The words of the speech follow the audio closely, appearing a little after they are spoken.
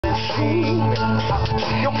need.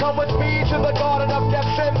 You'll come with me to the Garden of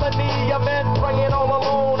Gethsemane, a man praying all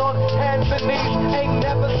alone on hands and knees. Ain't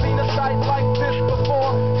never seen a sight like this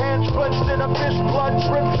before. Hands clenched in a fist, blood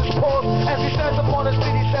drips his pores. As he stands upon his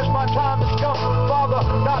feet, he says, my time has come. Father,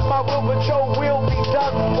 not my will, but your will be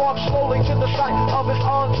done. Walk slowly to the sight of his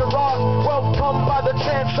entourage, welcomed by the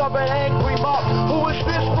chants of an angry mob. Who is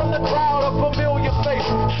this from the crowd? A familiar face.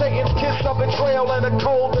 Satan's kiss of betrayal and a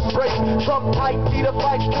cold embrace. Some tight leader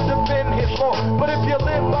fights to defend his Lord. But if you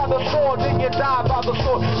live by the sword, then you die by the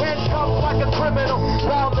sword. Handcuffed like a criminal,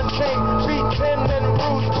 bound and chained, beaten and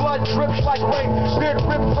bruised, blood drips like rain. Beard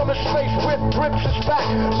ripped from his face, whip grips his back.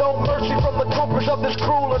 No mercy from the culprits of this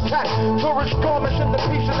cruel attack. Tore his garments into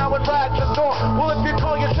pieces, now it rags adorn. Well, if you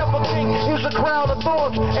call yourself a king, here's a crown of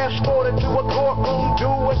thorns. Escorted to a courtroom, do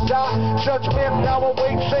or die. Judgment now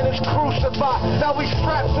awaits and is crucified. Now he's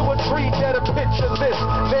strapped to a tree, dead. A picture this.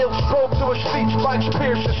 Nails broke to his feet, spikes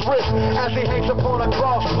pierce his wrist. As he hangs upon a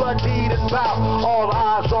cross, bloodied and bow. All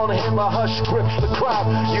eyes on him, a hush grips the crowd.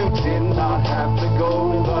 You did not have to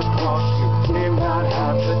go to the cross. You did not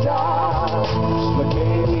have to die.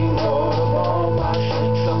 Forgave me, Lord, of all my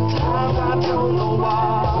sins. Sometimes I don't know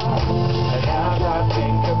why. And as I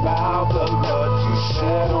think about the blood you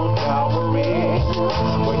shed on Calvary,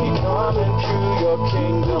 when you come into your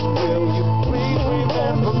kingdom, will you please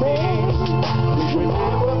remember me? Please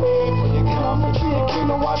remember me when you come into your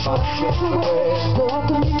kingdom. Wash my sins away.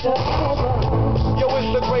 Yo,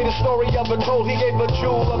 it's the greatest story ever told. He gave a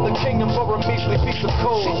jewel of the kingdom for a measly piece of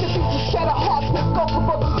coal. Shed a heart with go for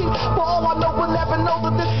other people. For all I know, we'll never know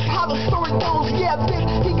that this is how the story goes. Yeah, this,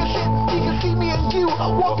 he can see me and you,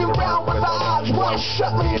 walking around with our eyes wide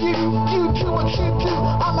shut. Me and you do what you do,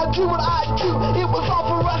 I'ma do what I do. It was all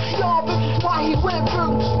for us, y'all, this is why he went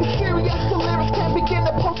through. The serious, the lyrics can't begin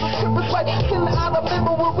to post the script right. Sitting out of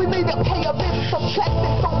limbo when we need to pay a visit. So check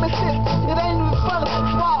this, don't miss this. It ain't even funny,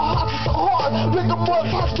 that's why our hearts are so hard. Rigor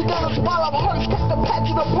mortis has begun us while I'm hurt. Kept the patch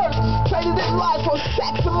in the purse, traded in life for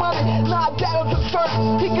sacks of money. Now that was the first.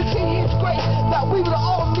 He can see his grace that we would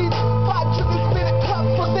all need. Fight to this bitter cup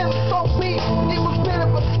for them, so be. It was bitter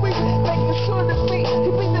but sweet, making sure to be. He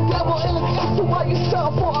beat the devil in his castle while you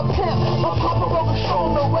sell for a pimp. My papa wrote his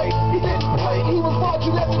soul away. He didn't play. He was born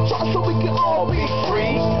you let the charge so we can all be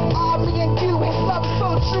free. I, me and you, his love is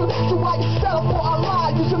so true. So why you settle for a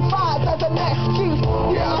lie using lies as an excuse?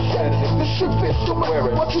 Yeah, I said it. The ship is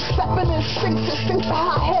doing what you stepping in sinks. It sinks to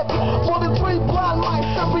high heavy. More than 3 blind mice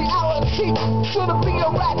in reality. Shouldn't be a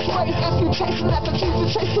rat's race if you're chasing after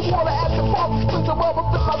Jesus. Chase the water as it falls. Spins the well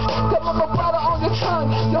within my got my brother on your tongue.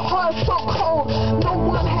 Your heart is so cold. No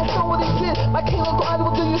one has known what he did. My king of God,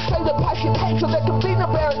 what do you say? The price you paid so there could be no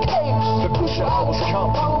barricade. The crucial hours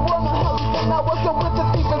come. I was running home and I wasn't with the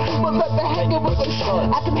thief. He was like the hanging with the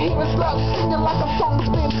sun. I can hear his love singing like a song's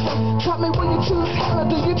being sung. Tell me when you choose him or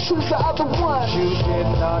do you choose the other one? You did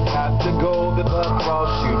not have to go to the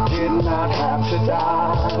cross. You did not have to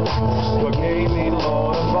die. Forgave me,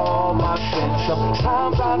 Lord, of all my sins.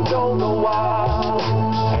 Sometimes I don't know why.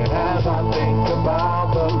 And as I think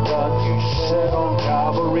about the blood you shed on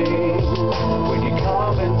Calvary, when you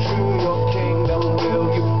come into your kingdom, will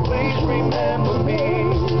you please remember me?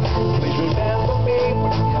 Please remember me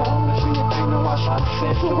when you come into your kingdom. Wash my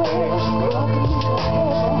sins away.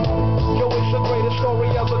 Yo, it's the greatest story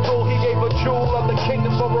ever told. He gave a jewel of the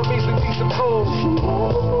kingdom for a measly piece of coal.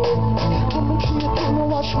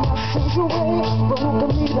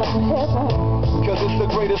 Cause it's the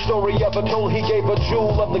greatest story ever told. He gave a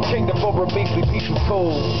jewel of the kingdom for a measly piece of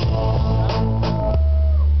coal.